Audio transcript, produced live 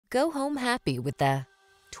Go home happy with the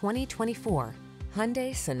 2024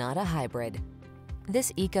 Hyundai Sonata Hybrid.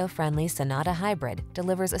 This eco-friendly Sonata Hybrid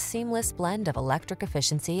delivers a seamless blend of electric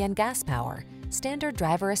efficiency and gas power, standard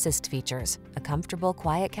driver assist features, a comfortable,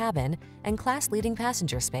 quiet cabin, and class-leading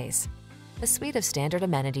passenger space. A suite of standard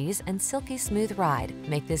amenities and silky smooth ride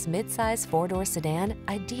make this mid-size four-door sedan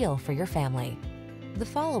ideal for your family. The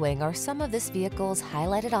following are some of this vehicle's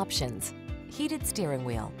highlighted options: heated steering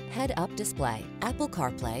wheel, head-up display, Apple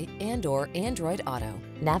CarPlay and/or Android Auto,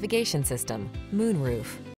 navigation system, moonroof,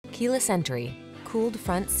 keyless entry, cooled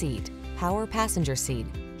front seat, power passenger seat,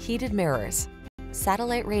 heated mirrors,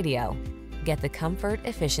 satellite radio. Get the comfort,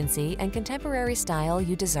 efficiency, and contemporary style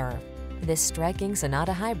you deserve. This striking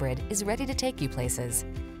Sonata Hybrid is ready to take you places.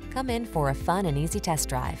 Come in for a fun and easy test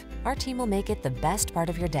drive. Our team will make it the best part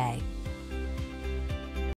of your day.